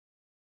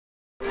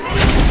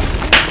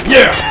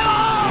Yeah!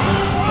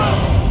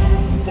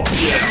 Fuck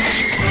yeah!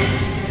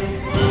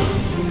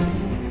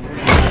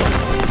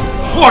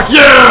 Fuck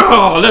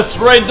yeah! Let's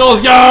raid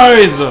those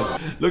guys!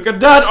 Look at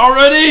that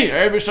already!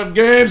 Hey, Bishop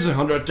Games,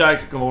 under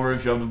attack, come over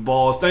if you have the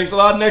balls. Thanks a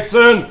lot,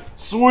 Nixon!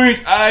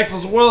 Sweet, Alex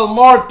as well,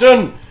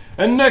 Martin!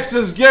 And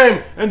Nexus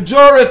Game, and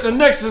Joris, and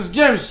Nexus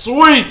Game,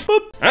 sweet!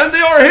 And they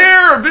are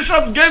here!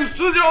 Bishop Game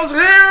Studios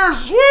here!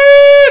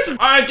 Sweet!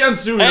 I can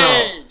see you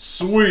now.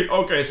 Sweet.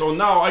 Okay, so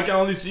now I can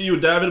only see you,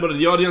 David, but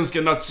the audience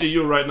cannot see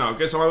you right now.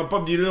 Okay, so I'm gonna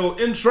pop the little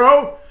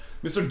intro.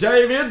 Mr.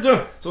 David,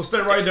 so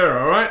stay right there,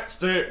 alright?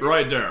 Stay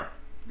right there.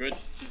 Good.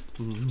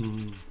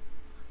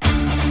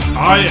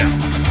 Oh yeah.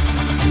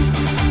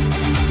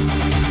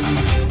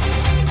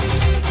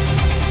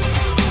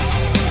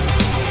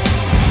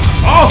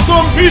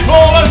 Awesome people,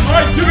 let's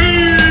right to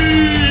me!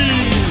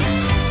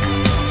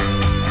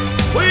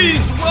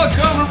 Please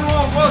welcome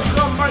everyone,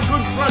 welcome my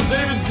good friend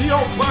David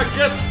Dion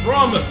Paquette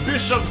from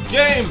Bishop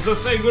Games.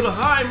 Say good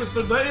hi,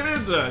 Mr.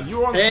 David.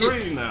 You're on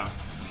screen now.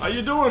 How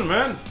you doing,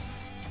 man?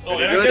 Oh,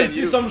 yeah, I can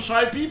see some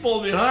shy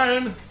people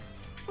behind.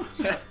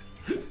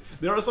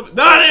 There are some.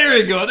 Ah, there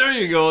you go, there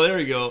you go, there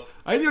you go.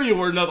 I knew you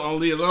were not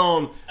only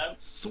alone.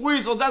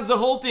 Sweet, so that's the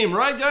whole team,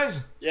 right,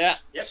 guys? Yeah,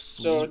 yep.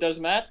 So there's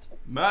Matt.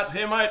 Matt,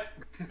 hey, mate.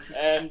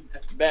 And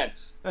Ben.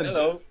 And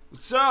hello.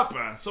 What's up?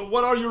 So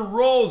what are your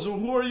roles?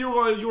 Who are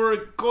you? You're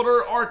a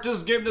coder,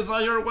 artist, game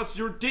designer. What's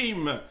your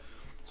team?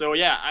 So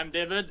yeah, I'm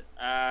David,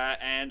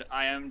 and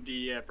I am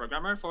the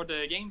programmer for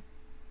the game.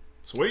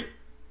 Sweet.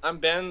 I'm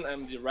Ben.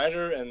 I'm the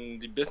writer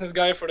and the business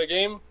guy for the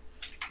game.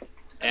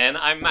 And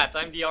I'm Matt.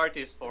 I'm the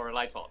artist for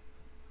Lachhh.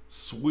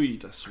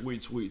 Sweet,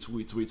 sweet, sweet,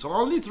 sweet, sweet. So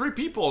only 3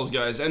 people,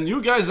 guys, and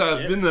you guys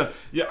have been.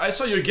 Yeah, I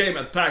saw your game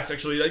at PAX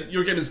actually.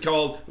 Your game is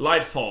called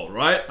Lachhh,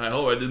 right? I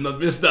hope I did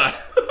not miss that.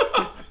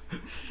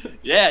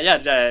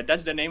 yeah,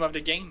 that's the name of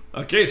the game.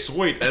 Okay,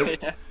 sweet.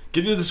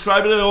 Can you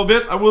describe it a little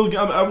bit? I will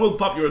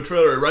pop your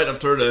trailer right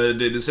after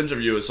this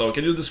interview. So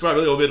can you describe a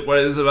little bit what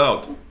it is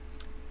about?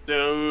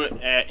 So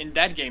in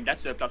that game,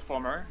 that's a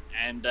platformer,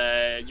 and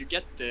you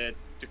get the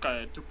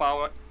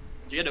power.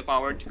 You get the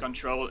power to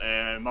control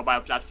a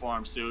mobile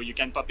platform, so you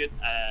can pop it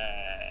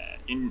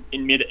in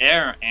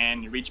mid-air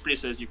and reach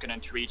places you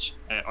couldn't reach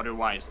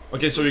otherwise.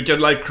 Okay, so you can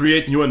like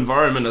create new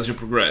environment as you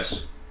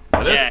progress.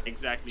 Yeah,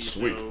 exactly.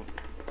 Sweet. So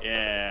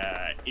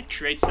it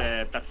creates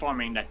a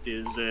platforming that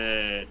is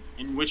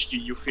in which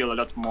you feel a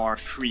lot more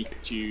free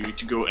to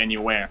go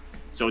anywhere.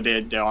 So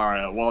there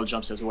are wall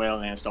jumps as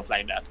well and stuff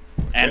like that.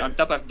 And on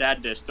top of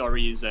that, the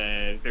story is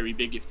a very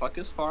big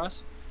focus for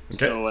us.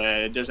 Okay.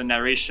 So there's a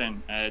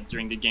narration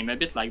during the game, a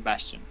bit like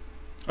Bastion.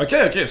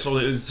 Okay, so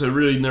it's a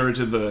really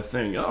narrative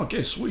thing. Oh,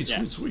 okay, sweet.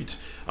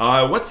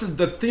 What's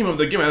the theme of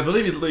the game? I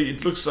believe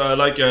it looks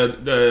like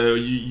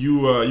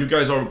you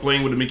guys are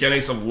playing with the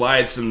mechanics of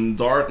lights and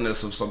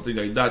darkness or something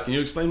like that. Can you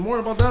explain more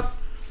about that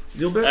a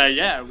little bit?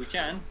 Yeah, we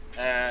can.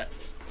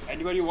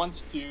 Anybody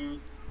wants to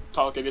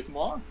talk a bit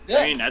more? Yeah.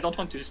 I mean, I don't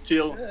want to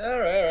steal. All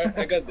right,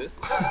 I got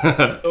this.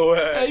 So,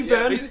 hey,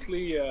 Ben.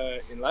 basically,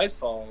 in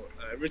Lightfall,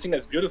 everything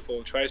that's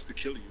beautiful tries to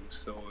kill you.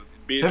 So,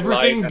 be it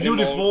everything light,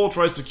 beautiful animals.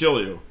 tries to kill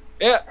you.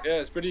 Yeah,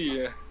 it's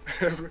pretty,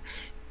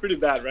 pretty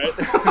bad, right?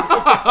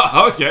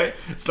 Okay,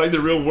 it's like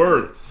the real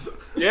word.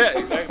 Yeah,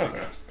 exactly.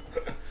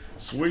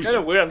 Sweet. It's kind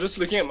of weird. I'm just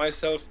looking at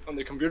myself on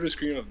the computer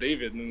screen of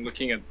David and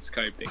looking at the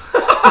Skype thing.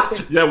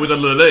 Yeah, with a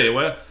delay,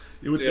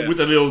 with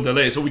a little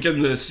delay, so we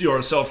can see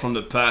ourselves from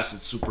the past.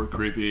 It's super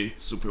creepy,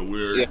 super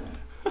weird. Yeah.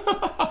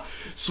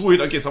 Sweet.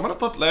 Okay, so I'm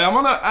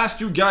gonna ask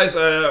you guys.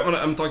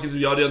 I'm talking to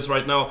the audience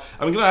right now.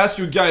 I'm gonna ask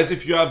you guys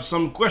if you have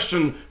some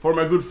question for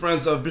my good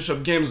friends of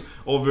Bishop Games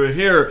over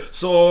here.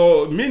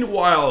 So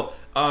meanwhile,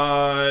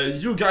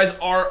 you guys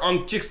are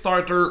on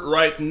Kickstarter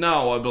right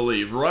now, I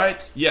believe,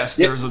 right? Yes.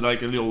 There's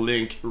like a little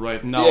link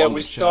right now. Yeah,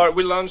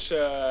 we launched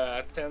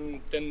at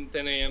 10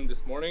 a.m.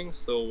 this morning.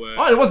 So.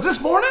 Oh, it was this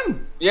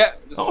morning? Yeah.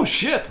 Oh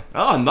shit!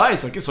 Oh,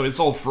 nice. Okay, so it's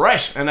all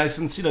fresh, and I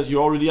can see that you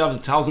already have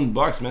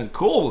 $1,000, man.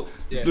 Cool.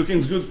 Yeah. It's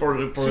looking good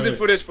for exclusive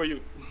footage for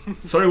you.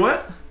 Sorry,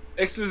 what?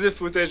 Exclusive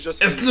footage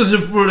just.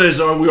 Exclusive footage.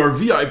 We are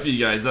VIP,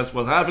 guys. That's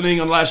what's happening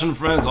on Lachhh and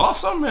Friends.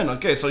 Awesome, man.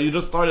 Okay, so you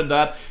just started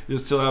that. You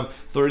still have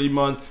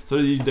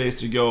 30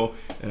 days to go,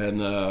 and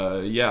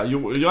yeah,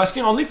 you're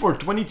asking only for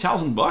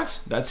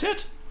 $20,000. That's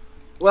it.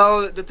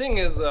 Well, the thing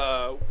is,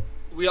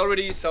 we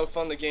already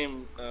self-fund the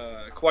game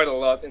quite a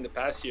lot in the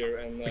past year,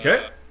 and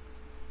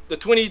the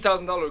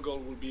 $20,000 goal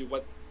will be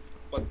what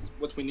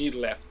we need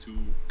left to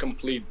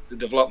complete the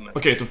development.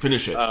 Okay, to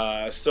finish it.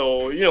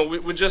 So you know,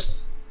 we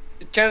just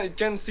it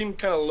can seem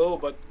kind of low,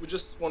 but we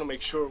just want to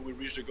make sure we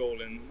reach the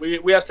goal, and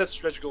we have set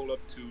stretch goal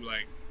up to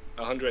like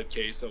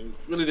 100K. So it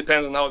really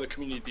depends on how the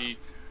community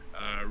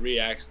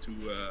reacts to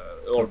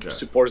or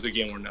supports the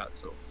game or not.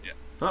 So yeah.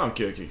 Oh,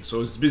 okay.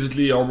 So it's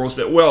basically almost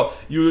well.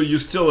 You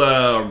still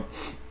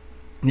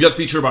You got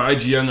featured by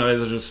IGN,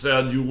 as I just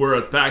said. You were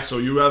at PAX, so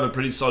you have a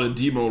pretty solid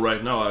demo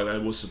right now, I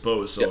would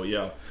suppose. So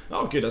yeah.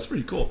 Okay, that's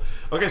pretty cool.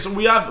 Okay, so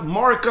we have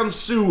Mark and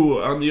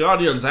Sue on the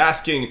audience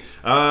asking,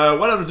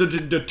 what are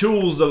the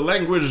tools, the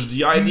language,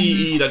 the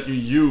IDE that you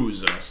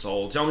use?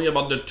 So tell me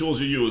about the tools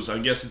you use. I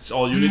guess it's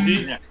all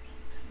Unity?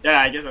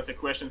 Yeah, I guess that's a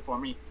question for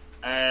me.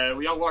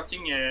 We are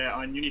working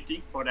on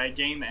Unity for that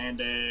game, and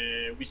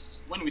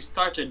when we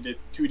started, the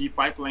 2D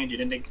pipeline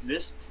didn't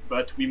exist,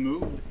 but we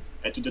moved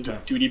to the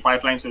 2D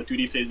pipeline, so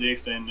 2D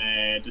physics and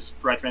the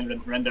sprite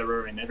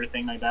renderer and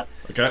everything like that.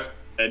 Okay. So,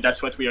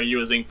 that's what we are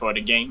using for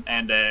the game,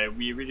 and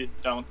we really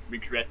don't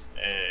regret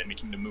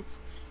making the move.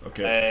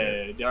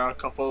 Okay. There are a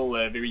couple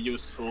very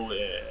useful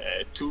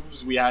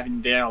tools we have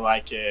in there,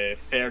 like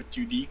Fair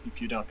 2D. If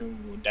you don't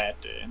know that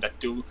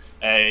tool,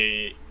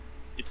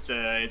 it's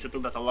a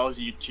tool that allows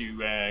you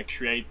to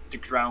create the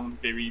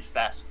ground very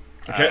fast.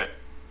 Okay.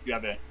 You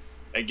have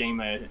a game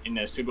in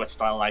a silhouette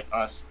style like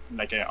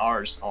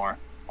ours or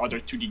other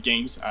 2D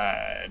games.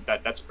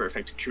 That's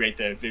perfect to create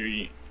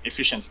very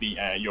efficiently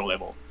your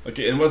level.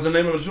 Okay, and what's the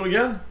name of the tool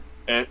again?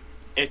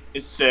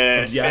 It's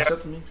Fair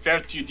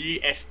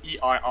 2D,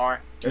 FERR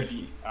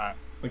 2D.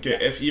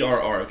 Okay,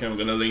 FERR. Okay, I'm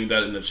gonna link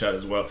that in the chat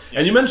as well. Yeah.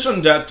 And you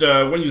mentioned that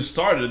when you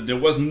started, there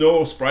was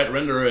no sprite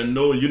renderer and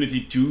no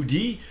Unity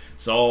 2D.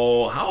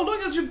 So how long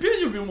has you been?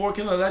 You've been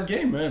working on that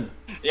game, man.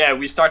 Yeah,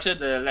 we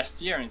started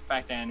last year, in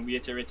fact, and we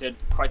iterated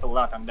quite a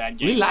lot on that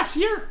game. Really, last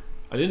year?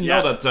 I didn't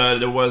know that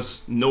there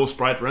was no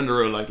sprite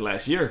renderer like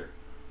last year.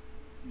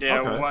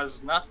 There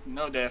was not.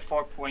 No, the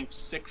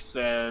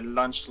 4.6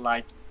 launched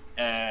like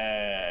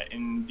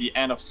in the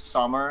end of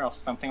summer or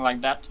something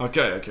like that.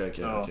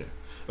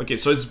 Okay,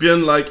 so it's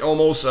been like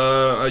almost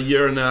a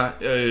year and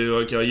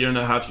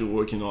a half you're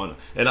working on it.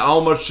 And how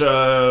much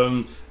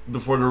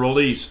before the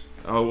release?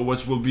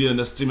 What will be an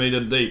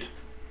estimated date?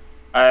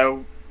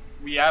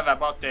 We have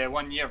about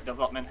 1 year of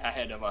development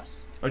ahead of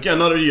us. Okay, so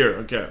another year.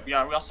 Okay. We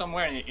are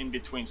somewhere in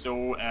between.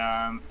 So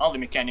all the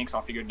mechanics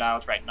are figured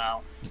out right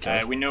now.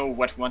 Okay. We know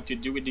what we want to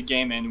do with the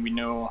game, and we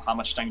know how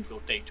much time it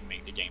will take to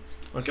make the game.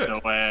 Okay. So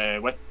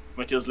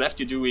what is left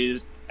to do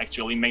is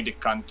actually make the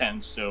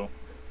content. So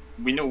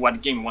we know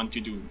what game we want to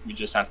do. We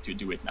just have to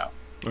do it now.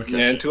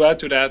 Okay. And to add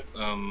to that,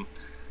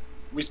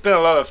 we spent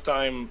a lot of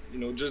time.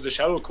 Just the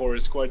Shadow Core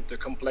is quite a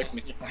complex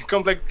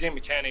game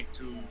mechanic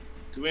to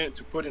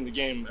put in the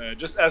game.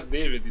 Just as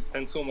David, he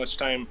spent so much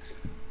time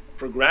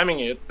programming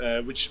it,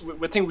 which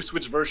we think we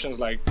switched versions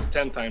like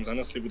 10 times,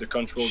 honestly, with the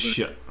controls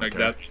and like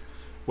that.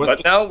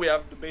 But now we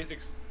have the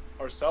basics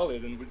are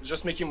solid, and we're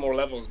just making more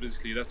levels,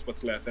 basically. That's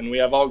what's left. And we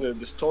have all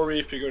the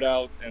story figured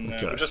out, and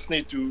we just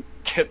need to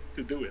get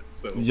to do it.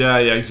 So yeah,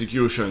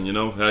 execution,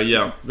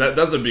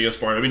 that's the biggest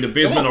part. I mean, the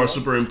basement are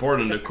super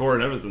important, the core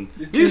and everything.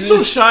 He's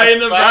so shy in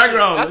the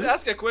background.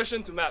 Ask a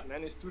question to Matt,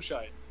 man. He's too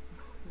shy.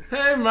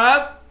 Hey,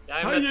 Matt.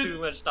 I'm not too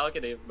much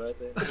talkative, but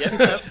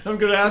yeah. I'm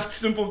gonna ask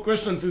simple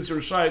questions since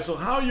you're shy. So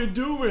how you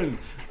doing?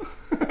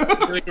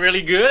 Doing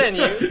really good, and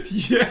you?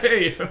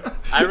 Yay!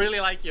 I really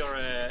like your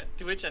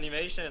Twitch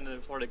animation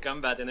for the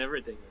combat and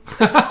everything.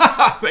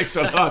 Thanks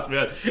a lot,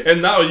 man.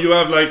 And now you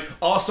have like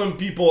awesome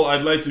people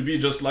I'd like to be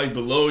just like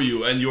below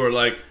you, and you're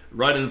like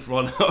right in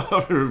front of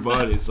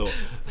everybody. So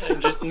I'm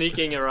just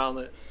sneaking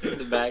around in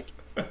the back.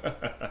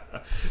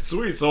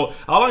 Sweet. So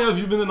how long have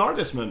you been an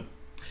artist, man?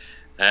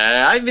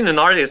 I've been an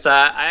artist.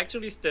 I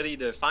actually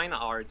studied fine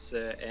arts,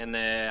 and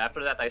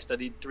after that I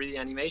studied 3D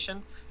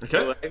animation. Okay.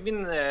 So I've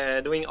been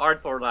doing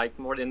art for like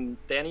more than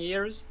 10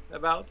 years,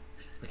 about.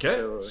 Okay,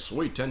 so,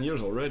 sweet, 10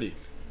 years already.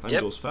 Time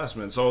goes fast,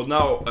 man. So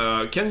now,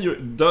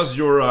 does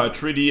your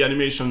 3D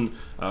animation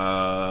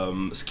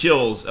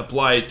skills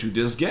apply to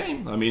this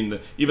game? I mean,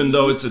 even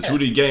though it's a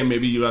 2D game,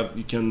 maybe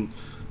you can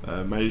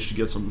manage to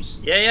get some.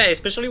 Yeah,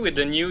 especially with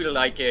the new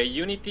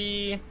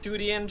Unity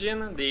 2D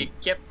engine, they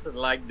kept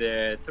like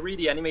the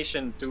 3D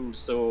animation too.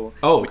 So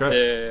with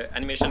the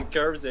animation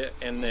curves,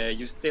 and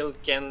you still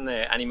can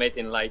animate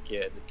in like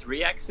the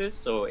 3-axis,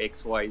 so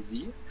X, Y,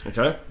 Z.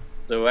 Okay.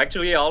 So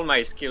actually, all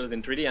my skills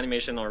in 3D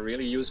animation are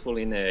really useful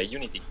in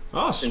Unity.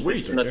 Oh, sweet.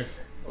 It's not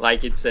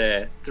like it's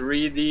a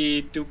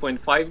 3D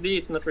 2.5D.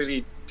 It's not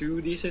really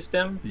 2D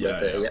system.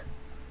 Yeah.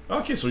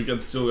 Okay, so you can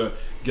still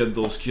get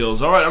those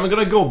skills. Alright, I'm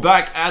gonna go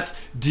back at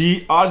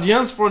the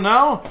audience for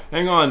now.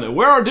 Hang on,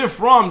 where are they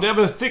from? They have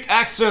a thick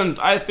accent.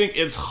 I think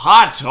it's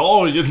hot.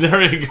 Oh,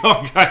 there you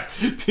go, guys.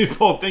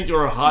 People think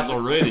you're hot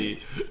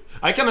already.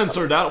 I can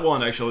answer that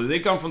one, actually. They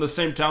come from the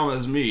same town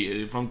as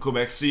me, from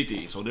Quebec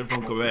City. So they're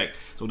from Quebec.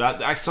 So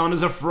that accent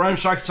is a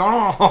French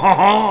accent.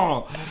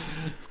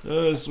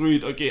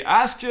 Sweet. Okay,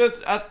 ask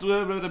it at...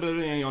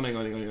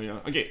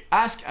 Okay,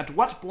 ask at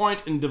what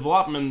point in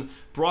development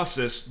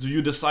process do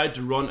you decide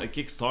to run a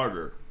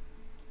Kickstarter?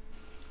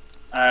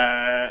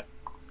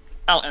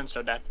 I'll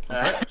answer that.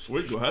 Okay,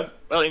 sweet, go ahead.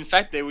 Well, in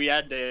fact, we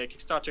had the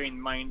Kickstarter in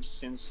mind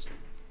since,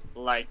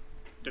 like,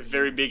 the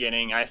very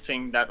beginning. I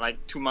think that, like,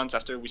 2 months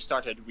after we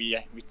started, we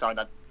thought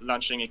that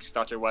launching a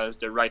Kickstarter was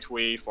the right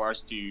way for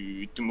us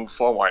to move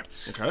forward.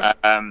 Okay.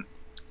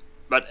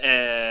 But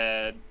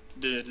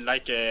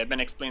like Ben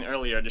explained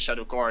earlier, the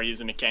shadow core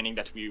is a mechanic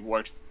that we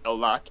worked a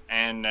lot,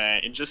 and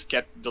it just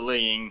kept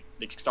delaying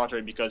the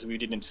Kickstarter because we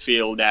didn't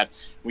feel that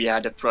we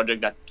had a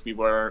product that we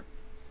were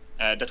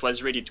that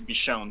was ready to be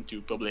shown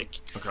to public.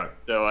 Okay.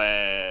 So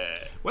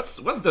what's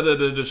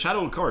the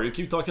shadow core? You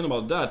keep talking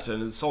about that,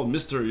 and it's all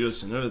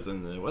mysterious and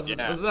everything. What's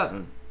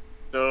that?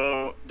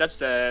 So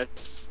that's a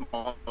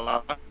small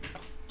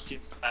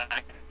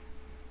artifact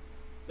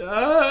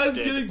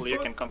the player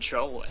can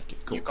control. Okay,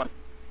 cool. You can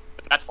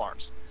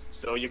platforms.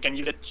 So you can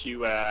use it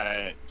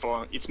to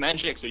for its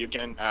magic. So you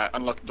can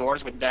unlock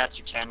doors with that.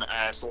 You can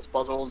solve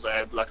puzzles,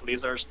 block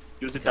lasers.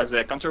 Use it as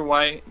a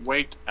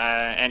counterweight,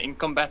 and in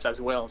combats as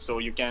well. So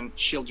you can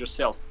shield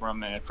yourself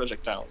from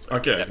projectiles.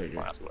 Okay.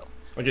 As well.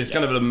 Okay, it's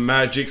kind of the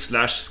magic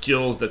 /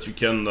 skills that you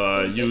can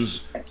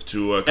use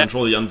to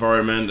control the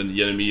environment and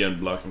the enemy and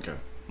block. Okay.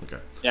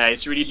 Yeah,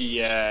 it's really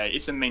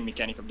it's the main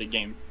mechanic of the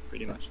game,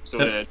 pretty much. So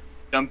the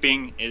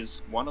jumping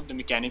is one of the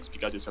mechanics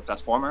because it's a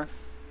platformer,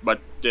 but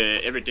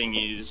everything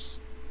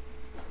is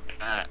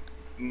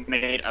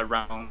made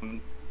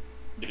around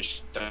the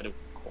shadow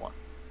core.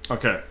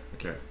 Okay.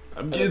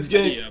 It's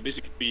getting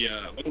basically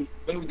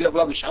when we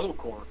developed the shadow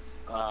core,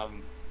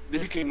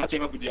 basically I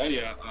came up with the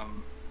idea.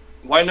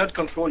 Why not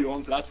control your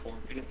own platform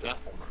in a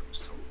platformer?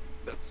 So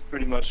that's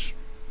pretty much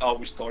how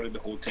we started the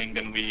whole thing.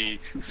 Then we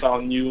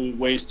found new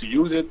ways to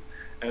use it.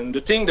 And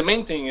the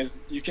main thing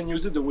is you can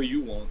use it the way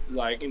you want.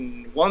 Like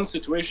in one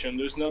situation,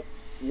 there's not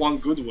one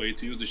good way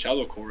to use the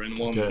shadow core and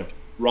one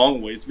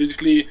wrong way. It's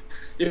basically,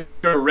 if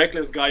you're a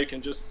reckless guy, you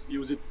can just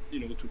use it,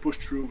 to push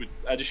through with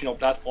additional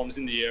platforms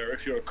in the air.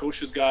 If you're a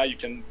cautious guy, you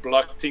can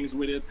block things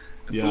with it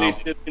and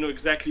place it,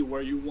 exactly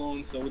where you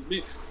want. So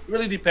it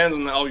really depends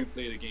on how you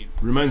play the game.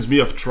 Reminds me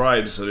of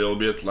Tribes a little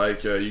bit.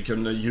 Like you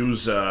can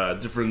use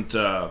different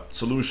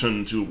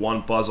solution to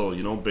one puzzle,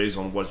 based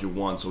on what you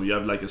want. So you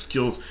have like a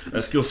skill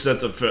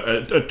set of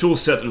a tool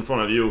set in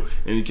front of you,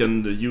 and you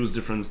can use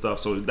different stuff.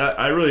 So that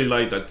I really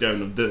like that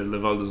kind of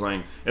level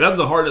design, and that's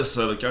the hardest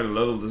kind of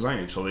level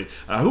design actually.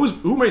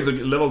 Who made the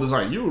level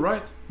design? You,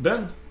 right,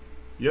 Ben?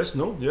 Yes,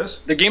 no, yes.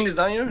 The game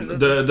designer? Is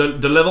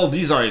the level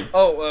design.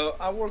 Oh,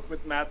 I work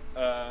with Matt.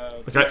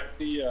 Okay.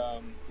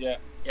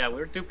 Yeah,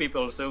 we're two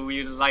people, so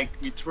we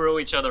throw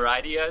each other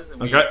ideas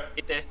and we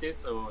test it.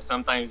 So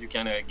sometimes you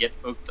kind of get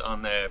hooked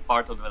on a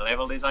part of the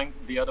level design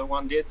the other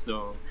one did.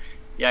 So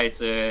yeah,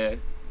 it's a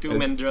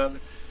two-man job.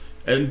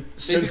 And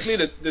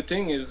basically, the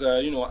thing is,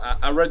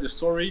 I read the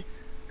story,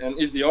 and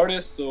is the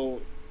artist. So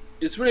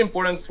it's really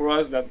important for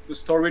us that the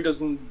story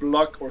doesn't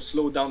block or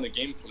slow down the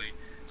gameplay.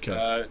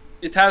 Okay.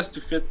 It has to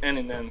fit end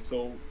in end.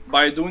 So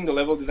by doing the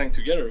level design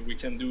together, we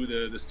can do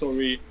the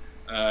story.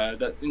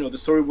 That the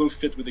story will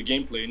fit with the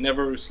gameplay,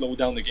 never slow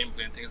down the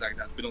gameplay and things like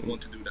that. We don't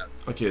want to do that.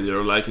 So. Okay,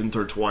 they're like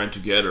intertwined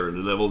together, the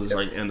level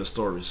design and the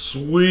story.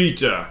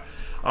 Sweet.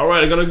 All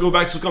right, I'm gonna go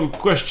back to some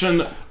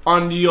question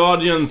on the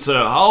audience.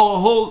 How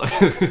old?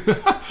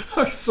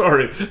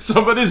 Sorry,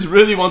 somebody's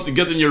really want to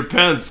get in your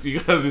pants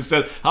because he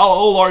said, "How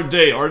old are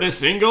they? Are they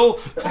single?"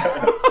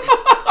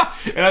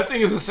 And I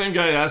think it's the same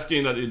guy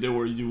asking that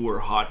you were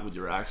hot with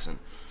your accent.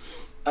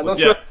 I don't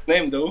trust his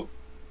name though.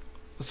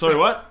 Sorry,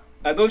 what?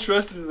 I don't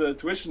trust his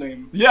Twitch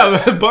name.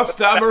 Yeah, butt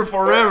stabber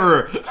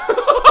forever.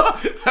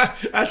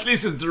 At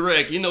least it's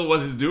direct. You know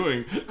what he's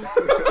doing.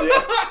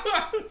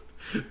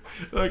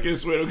 Okay,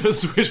 sweet. I'm gonna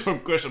switch from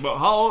question. But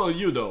how old are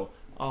you though?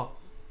 Oh.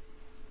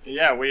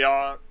 Yeah, we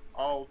are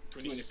all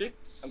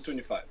 26. I'm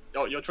 25.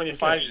 Oh, you're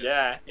 25. Okay.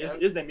 Yeah.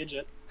 Is the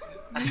midget?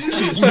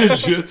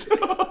 Midget.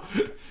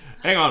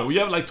 Hang on. We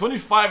have like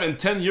 25 and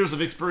 10 years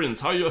of experience.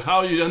 How you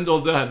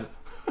handle that?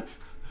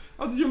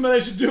 How did you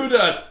manage to do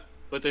that?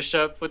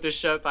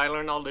 Photoshop. I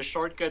learned all the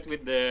shortcuts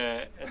with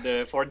the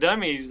for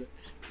dummies.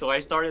 So I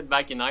started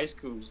back in high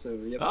school. So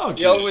yeah. Oh, okay,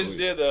 he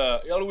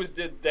always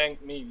did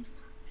dank memes.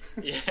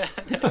 Yeah.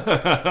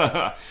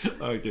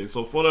 Okay,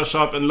 so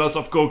Photoshop and lots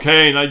of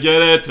cocaine. I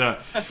get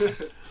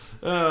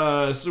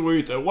it.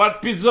 Sweet.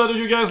 What pizza do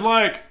you guys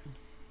like?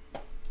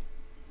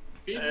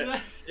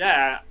 Pizza.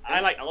 Yeah, I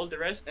like all the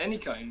rest. Any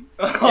kind.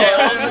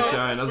 Any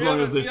kind, as long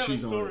as there's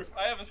cheese on it.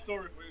 I have a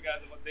story for you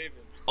guys about David.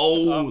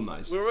 Oh,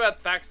 nice. We were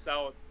at PAX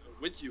South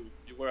with you.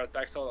 You were at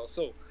PAX South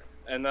also.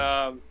 And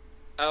on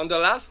the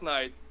last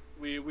night,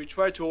 we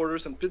tried to order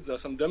some pizza,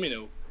 some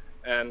Domino.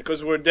 And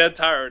because we're dead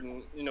tired,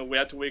 and we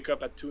had to wake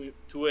up at 2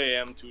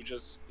 a.m. to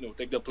just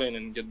take the plane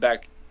and get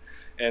back.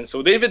 And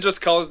so David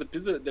just calls the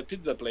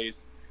pizza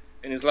place,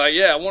 and he's like,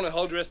 "Yeah, I want a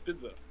whole dress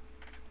pizza."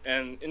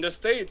 And in the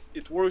States,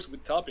 it works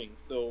with toppings.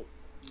 So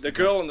the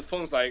girl on the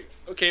phone's like,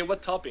 "Okay,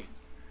 what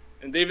toppings?"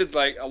 And David's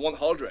like, "I want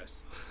whole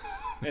dress."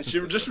 And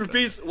she just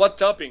repeats, "What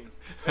toppings?"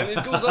 And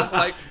it goes up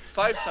like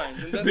 5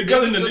 times. And then they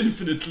got in an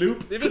infinite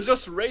loop. David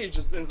just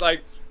rages and it's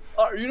like,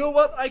 "You know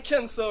what? I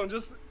can so," and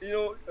just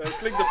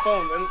click the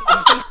phone,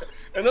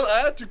 and then I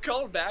had to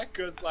call back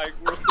because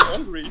we're still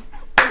hungry.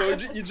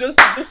 So you just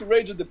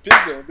rage at the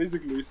pizza,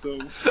 basically. So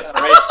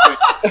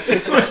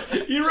so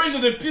you rage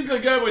at the pizza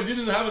guy but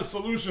didn't have a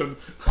solution.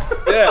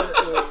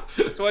 Yeah.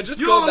 So I just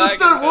you called don't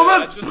back. understand,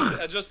 woman.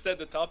 I just said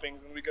the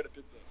toppings and we got a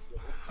pizza. So.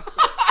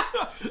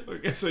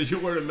 Okay, so you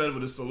were the man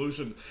with a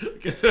solution.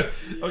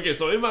 Okay,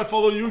 so if I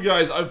follow you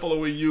guys, I'm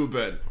following you,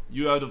 Ben.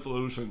 You have the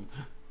solution.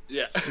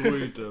 Yeah.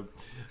 Sweet.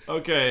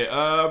 Okay,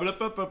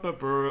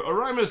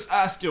 Orimus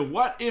asks you,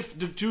 what if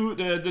the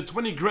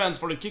 20 grants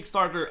for the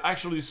Kickstarter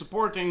actually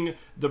supporting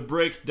the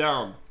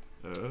breakdown?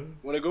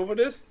 Wanna go for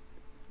this?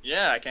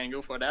 Yeah, I can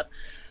go for that.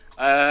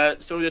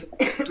 So the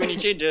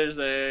 20k, there's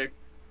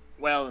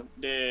well,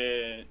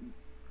 the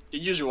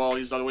usual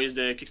is always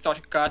the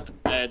Kickstarter cut.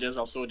 There's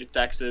also the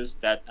taxes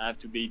that have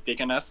to be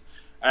taken off.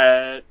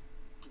 The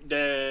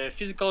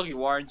physical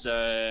rewards,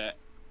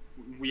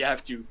 we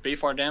have to pay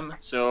for them.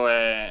 So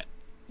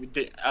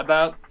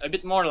about a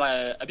bit more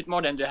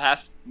than the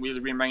half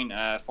will remain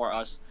for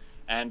us.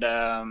 And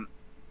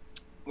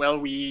well,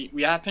 we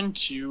happen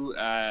to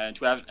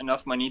have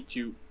enough money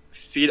to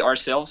feed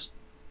ourselves.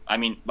 I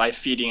mean, by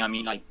feeding, I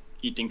mean like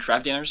eating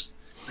craft dinners.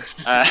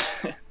 I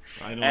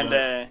know and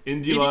that.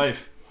 Indie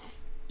life.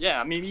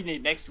 Yeah, maybe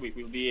next week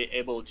we'll be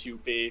able to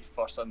pay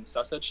for some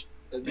sausage.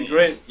 That'd be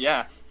great.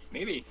 Yeah,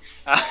 maybe.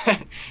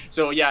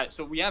 So yeah,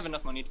 so we have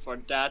enough money for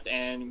that,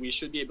 and we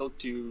should be able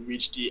to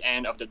reach the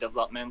end of the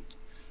development.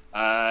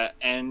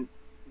 And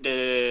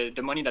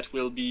the money that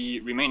will be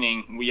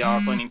remaining, we are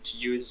planning to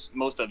use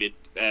most of it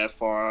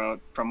for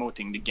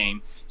promoting the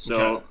game.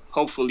 So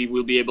hopefully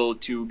we'll be able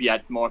to be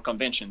at more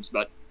conventions.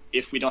 But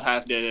if we don't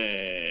have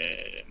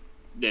the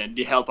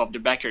help of the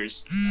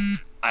backers,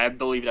 I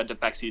believe that the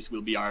PAX East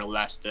will be our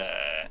last.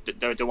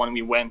 The one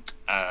we went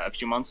a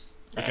few months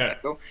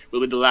ago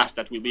will be the last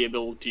that we'll be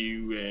able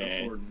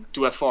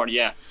to afford.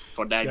 Yeah,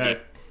 for that game.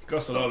 It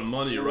costs a lot of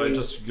money, right?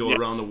 Just to go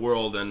around the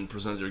world and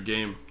present your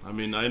game. I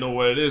mean, I know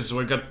what it is.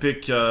 We got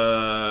picked.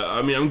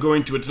 I mean, I'm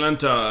going to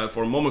Atlanta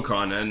for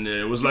MomoCon, and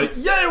it was like,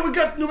 yeah, we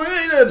got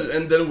nominated,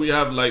 and then we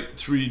have like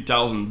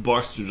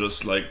 $3,000 to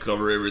just like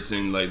cover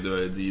everything, like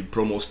the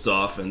promo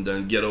stuff, and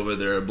then get over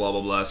there, blah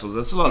blah blah. So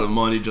that's a lot of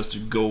money just to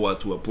go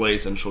to a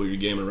place and show your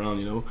game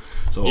around, you know.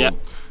 So.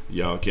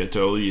 Yeah, okay,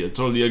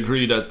 totally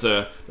agree that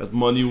that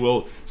money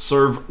will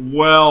serve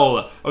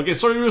well. Okay,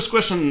 serious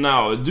question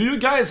now. Do you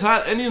guys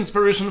have any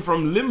inspiration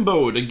from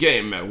Limbo, the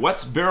game?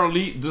 What's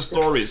barely the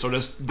story? So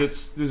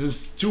this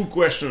is 2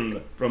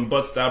 questions from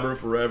Butt Stabber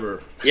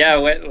Forever. Yeah,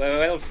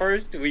 well,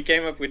 first we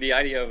came up with the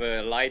idea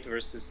of light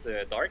versus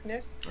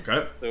darkness.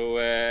 Okay. So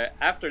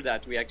after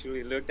that, we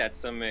actually looked at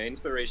some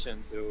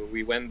inspiration. So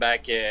we went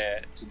back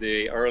to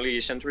the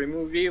early Chantry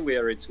movie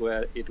where it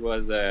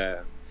was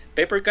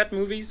paper cut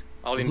movies,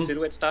 all in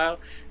silhouette style.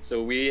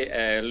 So we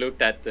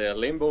looked at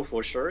Limbo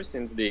for sure,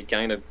 since they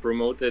kind of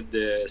promoted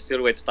the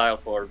silhouette style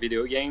for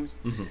video games.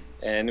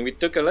 And we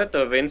took a lot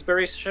of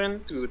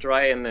inspiration to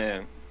try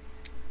and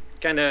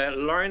kind of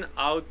learn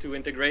how to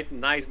integrate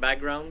nice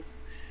backgrounds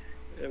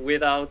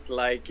without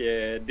like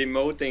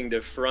demoting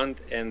the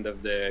front end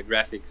of the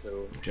graphics.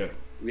 So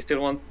we still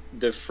want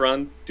the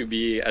front to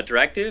be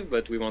attractive,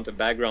 but we want a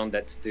background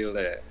that still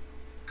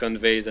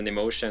conveys an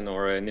emotion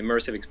or an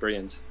immersive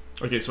experience.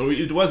 Okay, so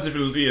it was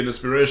definitely an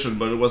inspiration,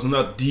 but it was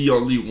not the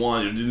only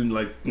one. You didn't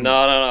like.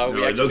 No.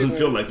 It doesn't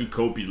feel like you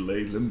copied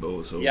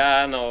Limbo. So.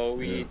 Yeah, no,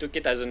 we took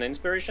it as an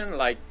inspiration,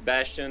 like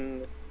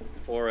Bastion,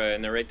 for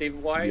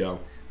narrative-wise. Yeah.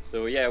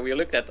 So yeah, we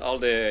looked at all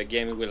the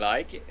games we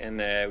like, and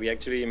we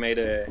actually made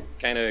a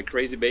kind of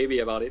crazy baby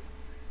about it.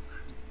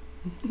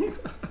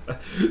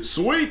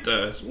 Sweet.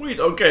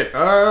 Okay,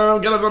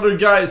 got another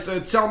guy.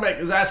 Telmek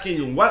is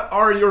asking, what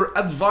are your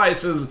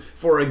advices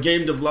for a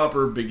game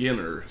developer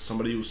beginner,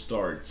 somebody who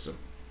starts?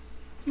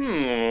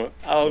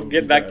 I'll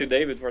get back to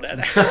David for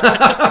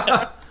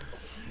that.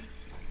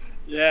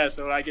 Yeah,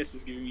 so I guess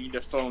he's giving me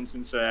the phone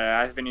since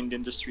I've been in the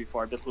industry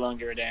for a bit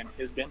longer than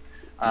he's been.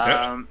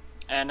 And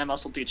I'm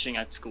also teaching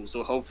at school,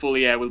 so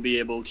hopefully I will be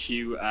able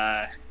to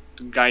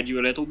guide you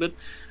a little bit.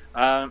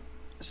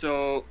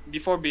 So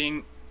before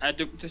being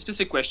the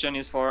specific question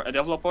is for a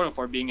developer or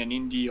for being an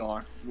indie,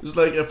 or it's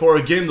like for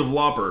a game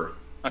developer.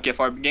 Okay,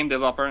 for a game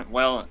developer,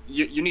 well,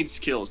 you need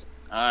skills.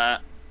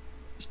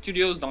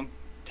 Studios don't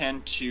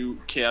tend to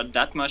care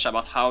that much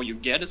about how you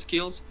get the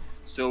skills.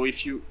 So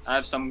if you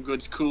have some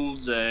good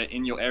schools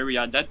in your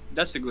area,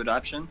 that's a good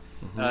option.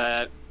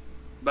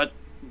 But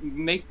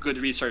make good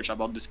research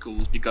about the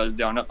schools, because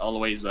they are not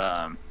always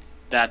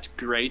that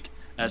great.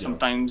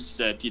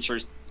 Sometimes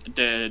teachers,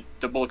 the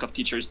bulk of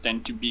teachers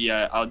tend to be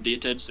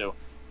outdated. So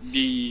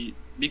be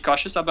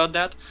cautious about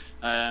that.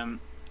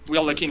 We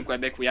are lucky in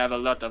Quebec. We have a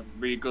lot of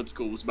very good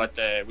schools, but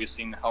we've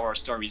seen horror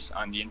stories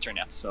on the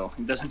internet, so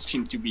it doesn't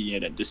seem to be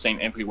the same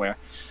everywhere.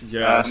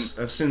 Yeah,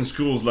 I've seen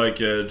schools like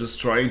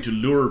just trying to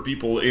lure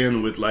people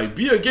in with like,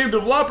 be a game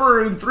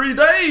developer in 3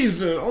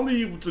 days,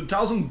 only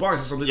 $1,000 or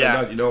something like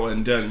that, you know,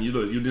 and then you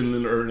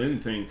didn't earn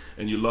anything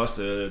and you lost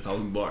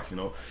 $1,000, you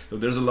know. So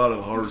there's a lot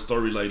of horror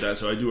story like that.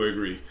 So I do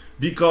agree.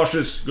 Be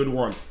cautious. Good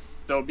one.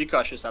 So be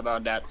cautious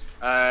about that.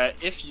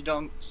 If you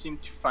don't seem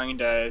to find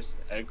a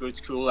good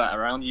school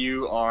around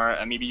you, or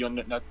maybe you're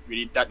not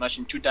really that much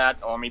into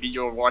that, or maybe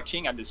you're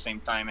working at the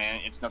same time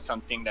and it's not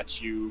something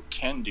that you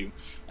can do,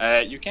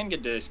 you can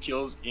get the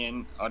skills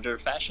in other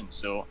fashions.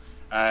 So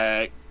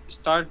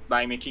start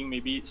by making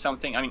maybe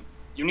something. I mean,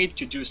 you need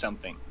to do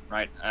something,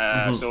 right?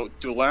 So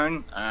to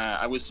learn,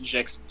 I would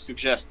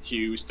suggest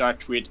you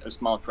start with a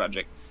small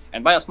project.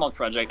 And by a small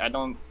project,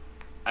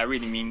 I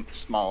really mean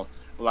small.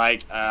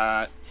 Like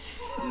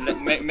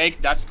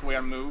make that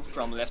square move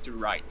from left to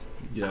right.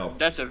 Yeah,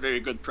 that's a very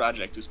good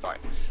project to start.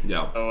 Yeah,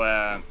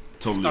 so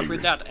totally start agree.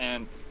 with that,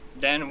 and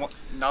then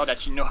now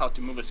that you know how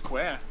to move a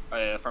square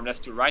from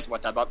left to right,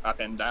 what about up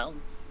and down?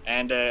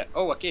 And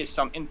okay,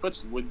 some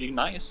inputs would be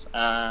nice.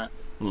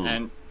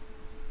 And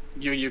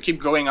you keep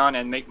going on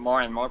and make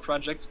more and more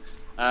projects.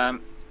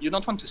 You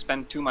don't want to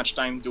spend too much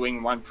time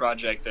doing one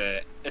project,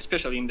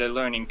 especially in the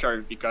learning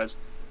curve,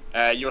 because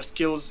your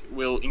skills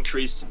will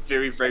increase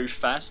very, very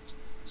fast.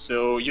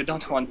 So you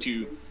don't want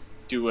to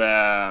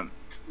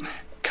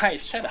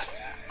guys, shut up.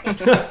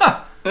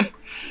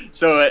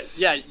 So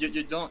yeah,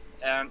 you don't.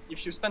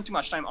 If you spend too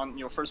much time on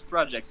your first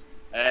projects,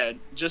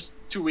 just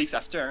 2 weeks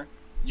after,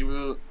 you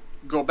will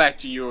go back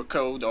to your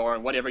code or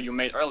whatever you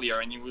made earlier,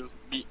 and you will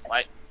be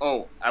like,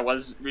 oh, I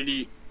was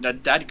really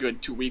not that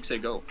good 2 weeks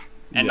ago,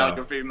 and now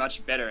you're very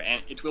much better,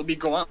 and it will be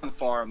go on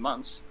for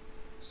months.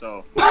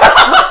 So.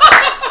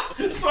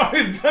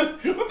 Sorry, Ben.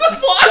 What the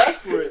fuck?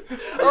 Desperate.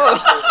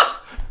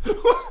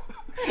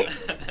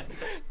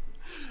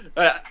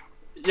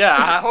 Yeah,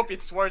 I hope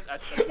it's worth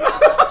it.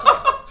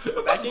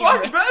 What the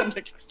fuck, Ben?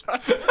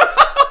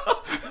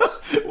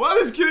 What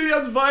is giving you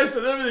advice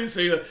and everything,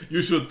 saying that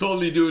you should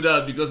totally do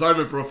that because I'm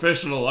a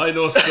professional, I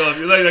know stuff.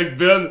 You're like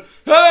Ben,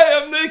 hey,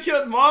 I'm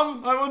naked,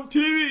 Mom, I'm on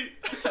TV.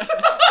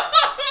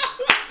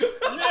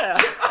 Yeah.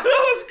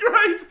 That was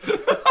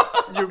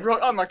great. You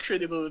brought on my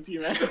credibility,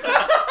 man.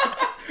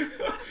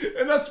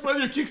 And that's when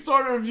your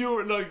Kickstarter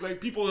reviewer, like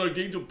people are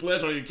getting to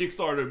pledge on your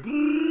Kickstarter.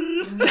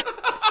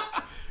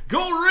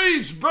 Go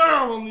reach,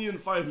 bam, only in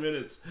 5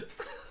 minutes.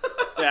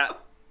 Yeah,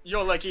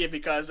 you're lucky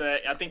because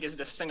I think it's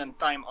the second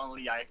time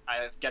only I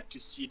get to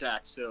see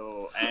that.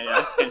 So and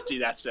I can see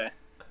that's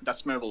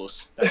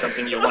marvelous. That's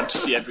something you want to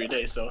see every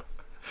day. So.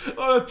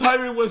 Oh, the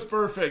timing was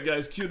perfect,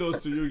 guys.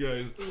 Kudos to you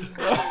guys.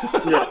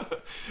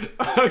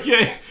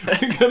 Okay,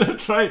 we're gonna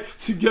try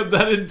to get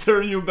that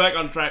interview back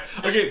on track.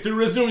 Okay, to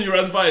resume your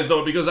advice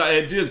though, because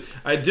I did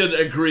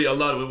agree a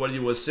lot with what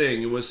you were saying.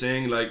 You were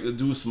saying like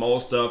do small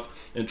stuff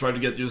and try to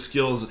get your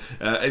skills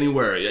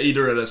anywhere,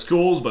 either at a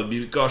schools, but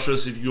be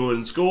cautious if you go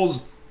in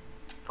schools.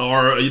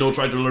 Or,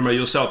 try to learn by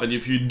yourself. And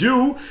if you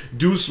do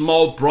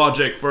small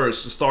project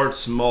first. Start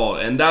small.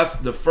 And that's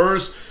the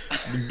first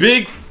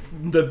big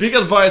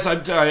advice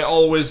I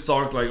always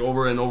talk like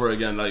over and over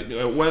again. Like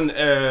when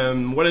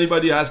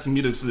anybody asking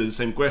me the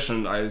same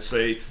question, I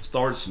say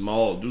start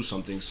small, do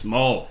something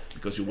small,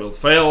 because you will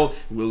fail,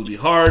 it will be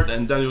hard,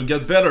 and then you'll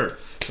get better.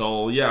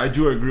 So yeah, I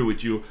do agree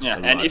with you. Yeah,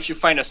 and if you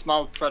find a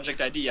small project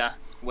idea,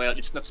 well,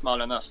 it's not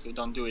small enough, so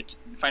don't do it.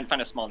 Find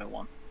a smaller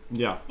one.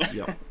 Yeah,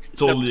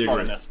 totally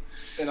agree. Enough.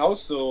 And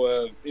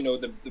also,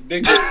 the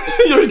biggest.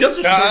 You got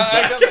your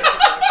back.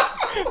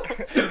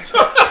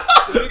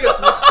 The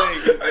biggest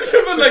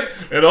mistake.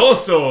 And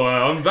also,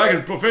 I'm back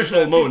in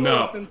professional mode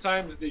now.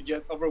 Oftentimes they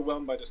get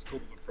overwhelmed by the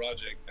scope of a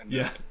project, and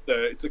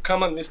it's a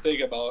common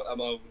mistake about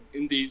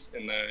indies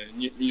and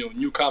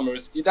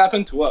newcomers. It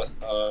happened to us.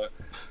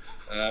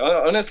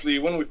 Honestly,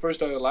 when we first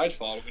started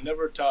Lightfall, we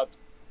never thought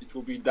it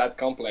would be that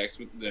complex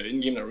with the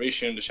in-game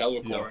narration, the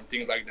shadow core, and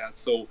things like that.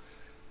 So.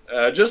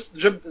 Just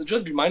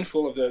be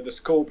mindful of the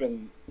scope,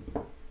 and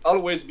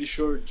always be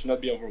sure to not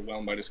be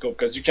overwhelmed by the scope,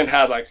 because you can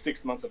have like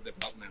 6 months of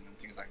development and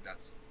things like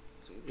that.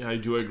 Yeah, I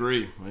do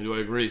agree.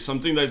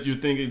 Something that you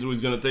think it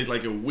was gonna take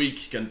like a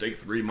week can take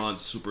 3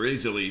 months super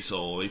easily.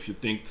 So if you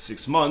think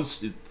 6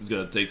 months, it's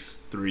gonna take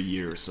 3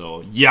 years.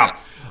 So yeah.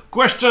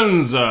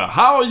 Questions: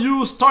 how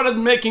you started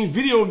making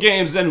video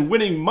games and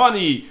winning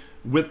money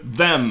with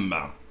them?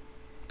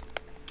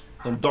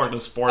 From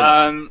Darkness Sport.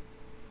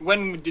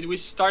 When did we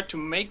start to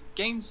make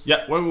games?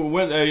 Yeah,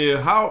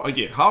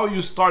 how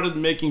you started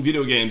making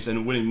video games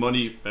and winning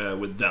money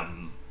with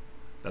them?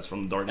 That's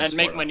from Darkness. And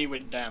make money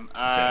with them.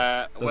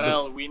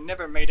 Well, we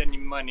never made any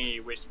money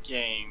with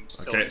games,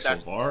 so that's so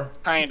far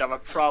kind of a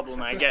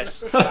problem, I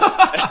guess.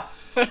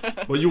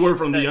 But you were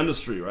from the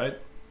industry, right?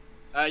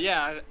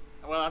 Yeah.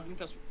 Well,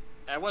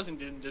 I was in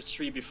the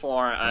industry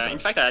before. In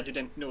fact, I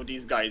didn't know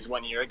these guys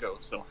 1 year ago.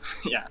 So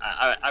yeah,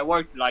 I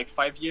worked like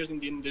 5 years in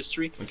the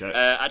industry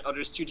at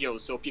other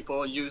studios. So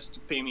people used to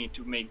pay me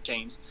to make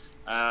games.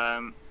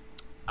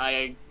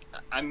 I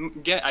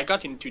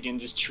got into the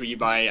industry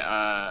by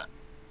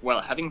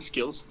having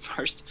skills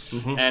first,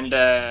 and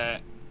I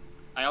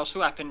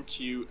also happened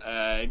to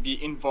be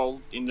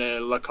involved in the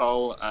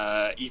local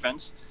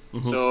events.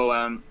 So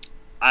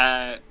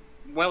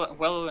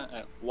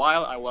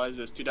while I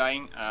was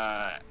studying,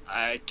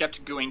 I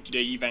kept going to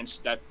the events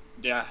that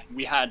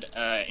we had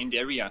in the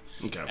area,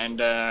 and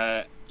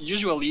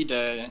usually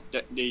the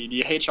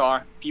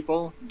HR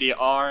people, they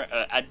are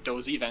at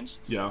those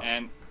events. Yeah.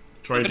 And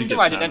try even to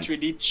though I get didn't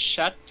really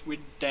chat with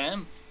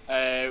them,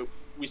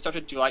 we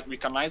started to like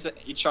recognize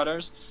each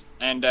other's.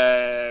 And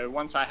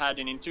once I had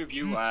an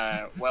interview,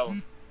 well,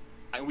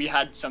 we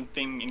had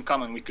something in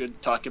common we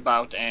could talk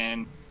about,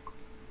 and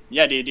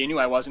yeah, they knew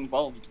I was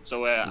involved.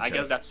 So I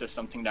guess that's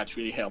something that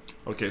really helped.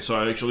 Okay, so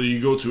actually you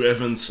go to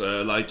events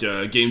like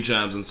game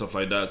jams and stuff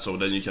like that, so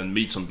then you can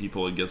meet some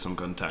people and get some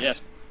contact.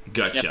 Yes.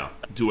 Gotcha.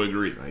 Yep. Do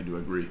agree. I do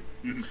agree.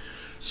 Mm-hmm.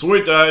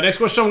 Sweet. Next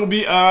question will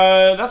be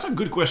that's a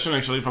good question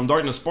actually from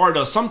Darkness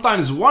Sparta.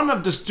 Sometimes one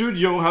of the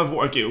studio have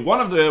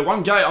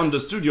one guy on the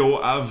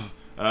studio have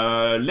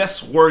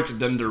less work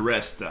than the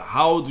rest.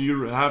 How do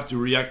you have to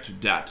react to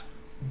that?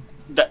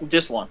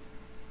 This one.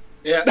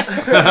 Yeah.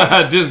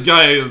 This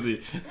guy is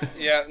the.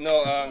 Yeah.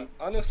 No.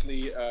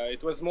 Honestly,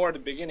 it was more at the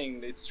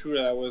beginning. It's true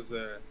that I was,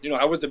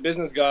 I was the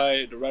business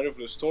guy, the writer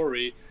for the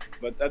story.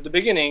 But at the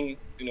beginning,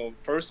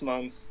 first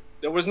months,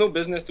 there was no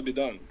business to be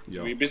done.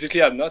 Yeah. We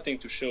basically had nothing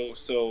to show,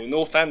 so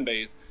no fan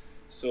base.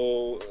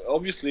 So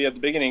obviously, at the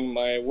beginning,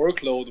 my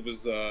workload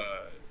was,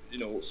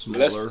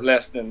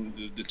 less than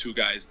the two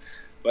guys.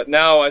 But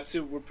now I'd say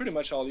we're pretty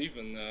much all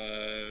even.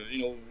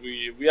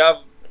 We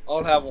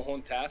all have our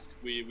own task.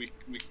 We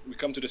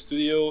come to the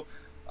studio.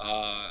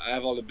 I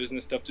have all the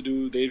business stuff to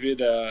do. David,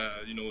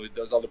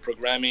 does all the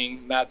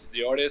programming. Matt's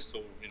the artist,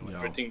 so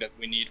everything that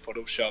we need,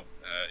 Photoshop,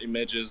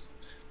 images,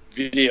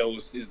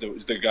 videos, is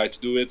the guy to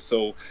do it.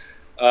 So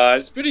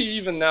it's pretty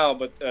even now.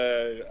 But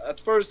at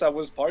first I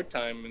was part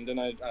time, and then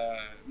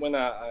when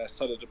I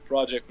saw that the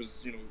project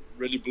was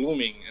really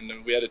blooming, and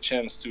then we had a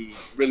chance to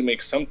really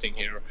make something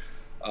here.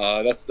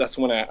 That's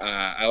when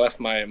I left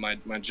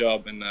my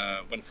job and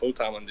went full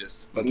time on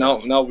this. But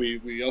now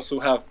we also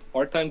have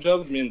part-time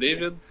jobs, me and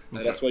David.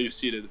 That's why you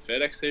see the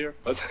FedEx here.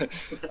 But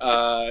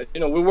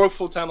we work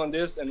full time on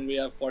this, and we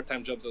have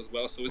part-time jobs as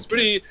well. So it's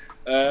pretty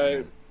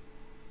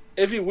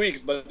every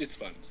weeks, but it's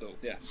fun. So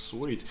yeah.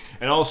 Sweet.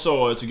 And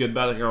also to get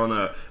back on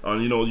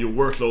your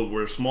workload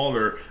were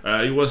smaller.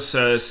 He was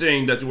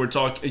saying that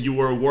you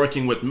were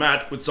working with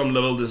Matt with some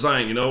level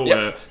design.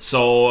 Yep.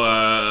 So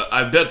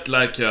I bet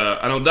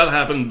I know that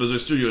happened with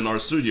in our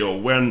studio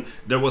when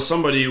there was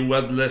somebody who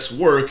had less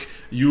work.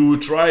 You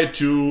try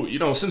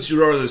to since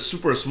you are a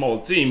super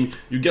small team,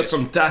 you get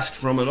some tasks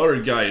from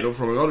another guy,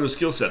 from another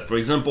skill set. For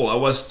example, I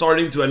was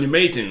starting to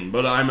animating,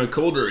 but I'm a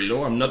coder.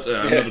 I'm not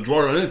a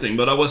drawer or anything,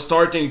 but I was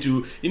starting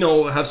to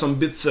have some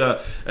bits,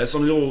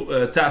 some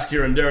little task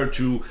here and there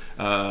to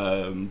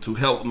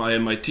help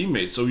my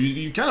teammates. So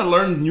you kind of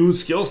learn new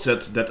skill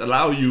sets that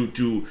allow you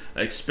to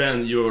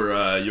expand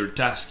your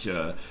task.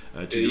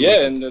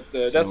 And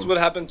that's what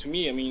happened to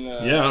me. I mean,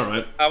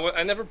 right.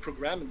 I never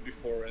programmed it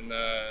before, and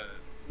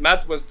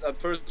Matt was at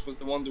first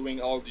the one doing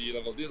all the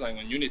level design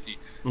on Unity.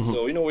 Mm-hmm.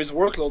 So his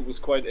workload was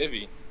quite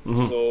heavy.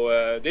 Mm-hmm.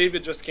 So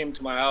David just came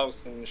to my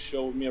house and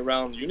showed me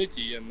around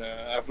Unity, and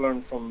I've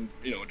learned from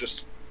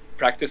just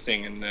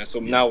practicing, and so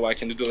now I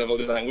can do the level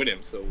design with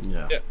him. So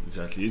yeah.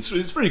 Exactly.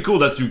 It's pretty cool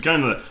that you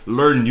kind of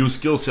learn new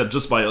skill set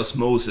just by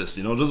osmosis.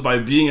 Just by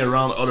being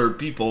around other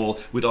people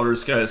with other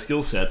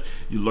skill set,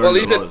 you learn. Well,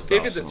 David's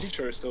David's a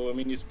teacher, so I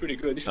mean he's pretty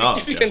good.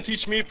 If he can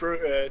teach me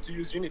to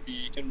use Unity,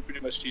 he can pretty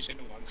much teach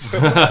anyone. So.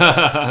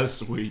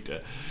 Sweet.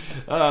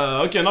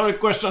 Okay, another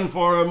question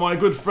for my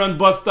good friend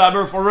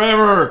Buttstabber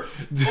Forever.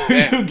 Do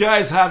you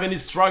guys have any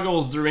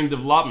struggles during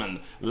development?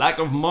 Lack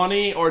of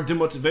money or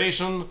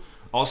demotivation?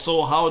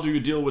 Also, how do you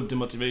deal with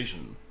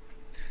demotivation?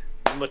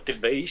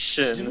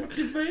 Motivation.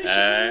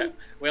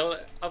 Well,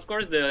 of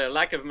course, the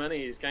lack of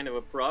money is kind of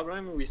a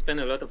problem. We spend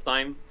a lot of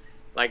time,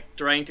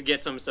 trying to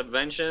get some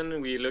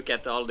subvention. We look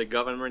at all the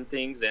government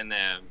things, and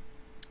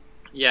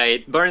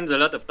it burns a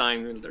lot of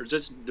time. They're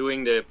just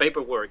doing the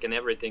paperwork and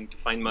everything to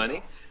find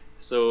money.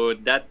 So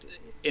that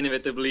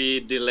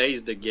inevitably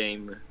delays the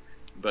game.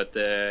 But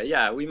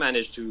we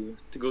managed to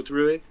go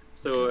through it.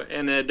 So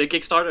and the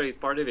Kickstarter is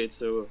part of it.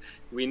 So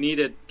we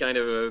needed kind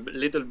of a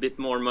little bit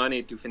more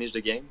money to finish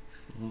the game.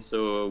 Mm-hmm.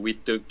 So we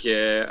took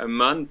a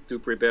month to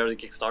prepare the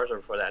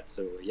Kickstarter for that.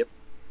 So yep.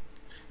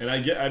 And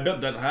I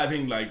bet that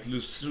having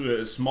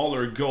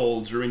smaller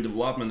goals during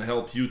development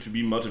help you to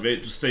be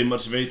motivated, to stay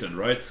motivated,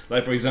 right?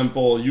 Like for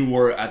example, you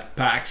were at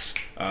PAX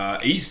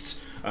East.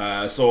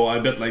 So I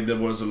bet there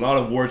was a lot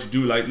of work to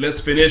do.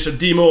 Let's finish a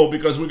demo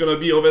because we're gonna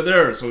be over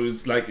there. So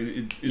it's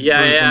it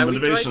brings some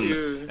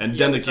motivation. And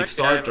then the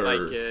Kickstarter,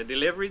 a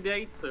delivery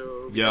date,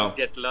 so we don't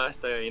get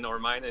lost in our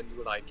mind and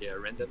do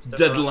random stuff.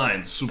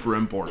 Deadlines, super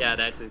important. Yeah,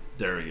 that's it.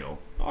 There you go.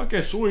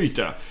 Okay, sweet.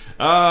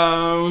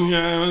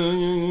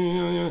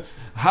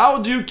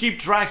 How do you keep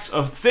tracks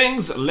of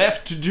things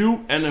left to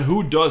do and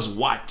who does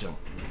what?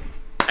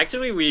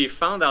 Actually, we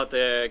found out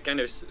a kind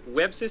of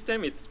web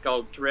system. It's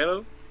called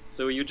Trello.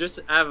 So you just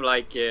have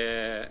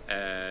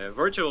a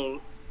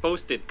virtual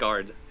post-it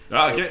card.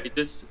 Okay.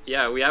 So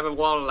we have a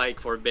wall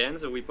for Ben,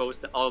 so we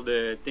post all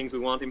the things we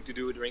want him to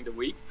do during the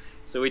week.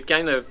 So it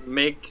kind of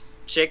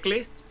makes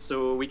checklists,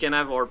 so we can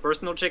have our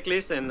personal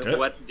checklist and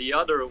what the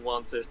other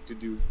wants us to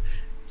do.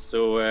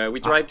 So we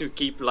try to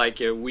keep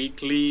like a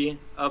weekly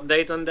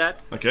update on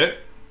that. Okay.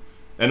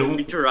 And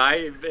we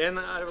try,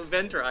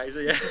 Ben tries,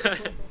 yeah.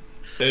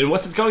 And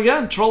what's it called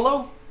again?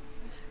 Trello?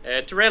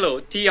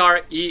 Trello,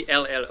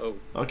 Trello.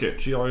 Okay,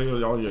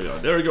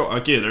 Trello. There we go.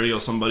 Okay, there you go.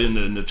 Somebody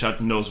in the chat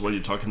knows what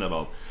you're talking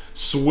about.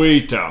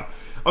 Sweet.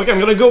 Okay, I'm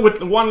gonna go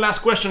with one last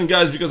question,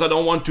 guys, because I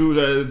don't want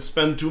to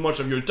spend too much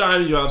of your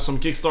time. You have some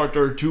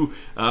Kickstarter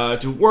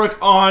to work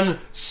on.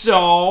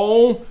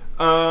 So,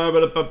 hang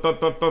on.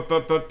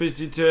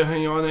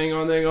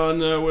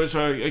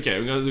 Okay,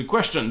 we're gonna do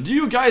question. Do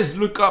you guys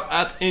look up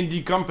at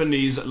indie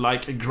companies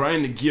like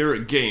Grind Gear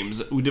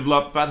Games, who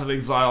develop Path of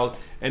Exile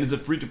and is a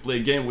free-to-play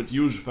game with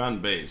huge fan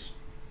base?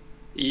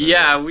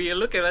 Yeah, we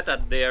look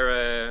at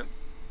their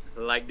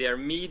like their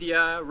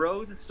media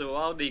road, so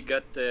how they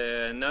got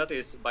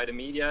noticed by the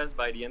medias,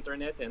 by the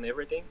internet and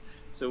everything.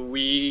 So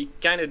we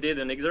kind of did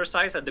an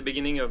exercise at the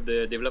beginning of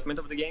the development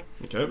of the game.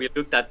 Okay. We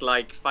looked at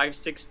like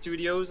 5-6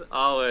 studios,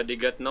 how they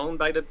got known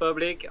by the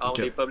public, how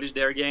they published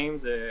their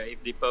games,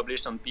 if they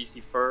published on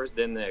PC first,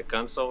 then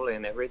console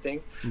and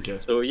everything. Okay.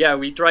 So yeah,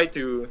 we try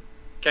to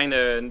kind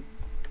of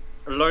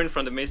learn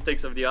from the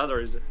mistakes of the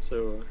others.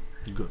 So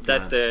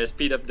that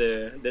speed up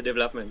the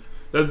development.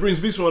 That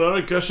brings me to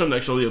another question,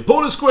 actually. A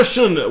bonus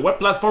question! What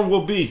platform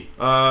will be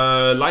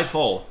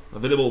Lightfall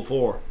available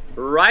for?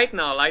 Right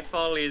now,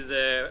 Lightfall is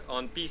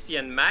on PC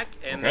and Mac,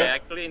 and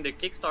actually in the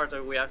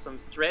Kickstarter we have some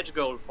stretch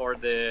goal for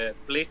the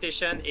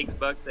PlayStation,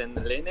 Xbox, and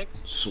Linux.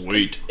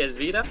 Sweet. PS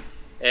Vita.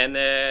 And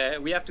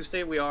we have to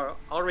say we are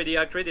already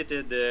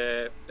accredited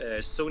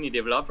Sony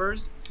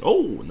developers.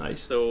 Oh,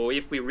 nice. So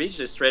if we reach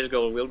the stretch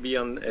goal, we'll be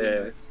on...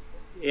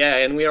 yeah,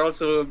 and we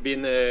also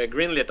been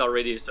greenlit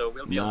already, so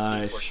we'll be on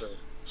Steam for sure.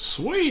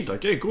 Sweet.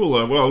 Okay, cool.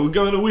 Well, we're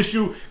gonna wish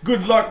you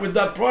good luck with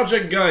that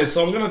project, guys.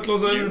 So I'm gonna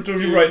close the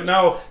interview right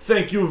now.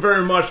 Thank you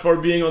very much for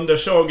being on the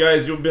show,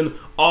 guys. You've been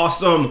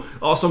awesome.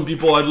 Awesome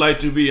people I'd like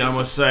to be, I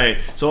must say.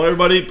 So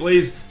everybody,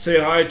 please say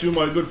hi to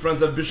my good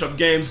friends at Bishop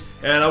Games,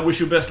 and I wish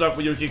you best luck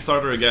with your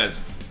Kickstarter, guys.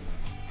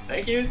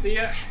 Thank you. See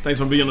ya. Thanks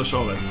for being on the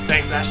show, man.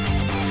 Thanks,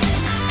 Ash.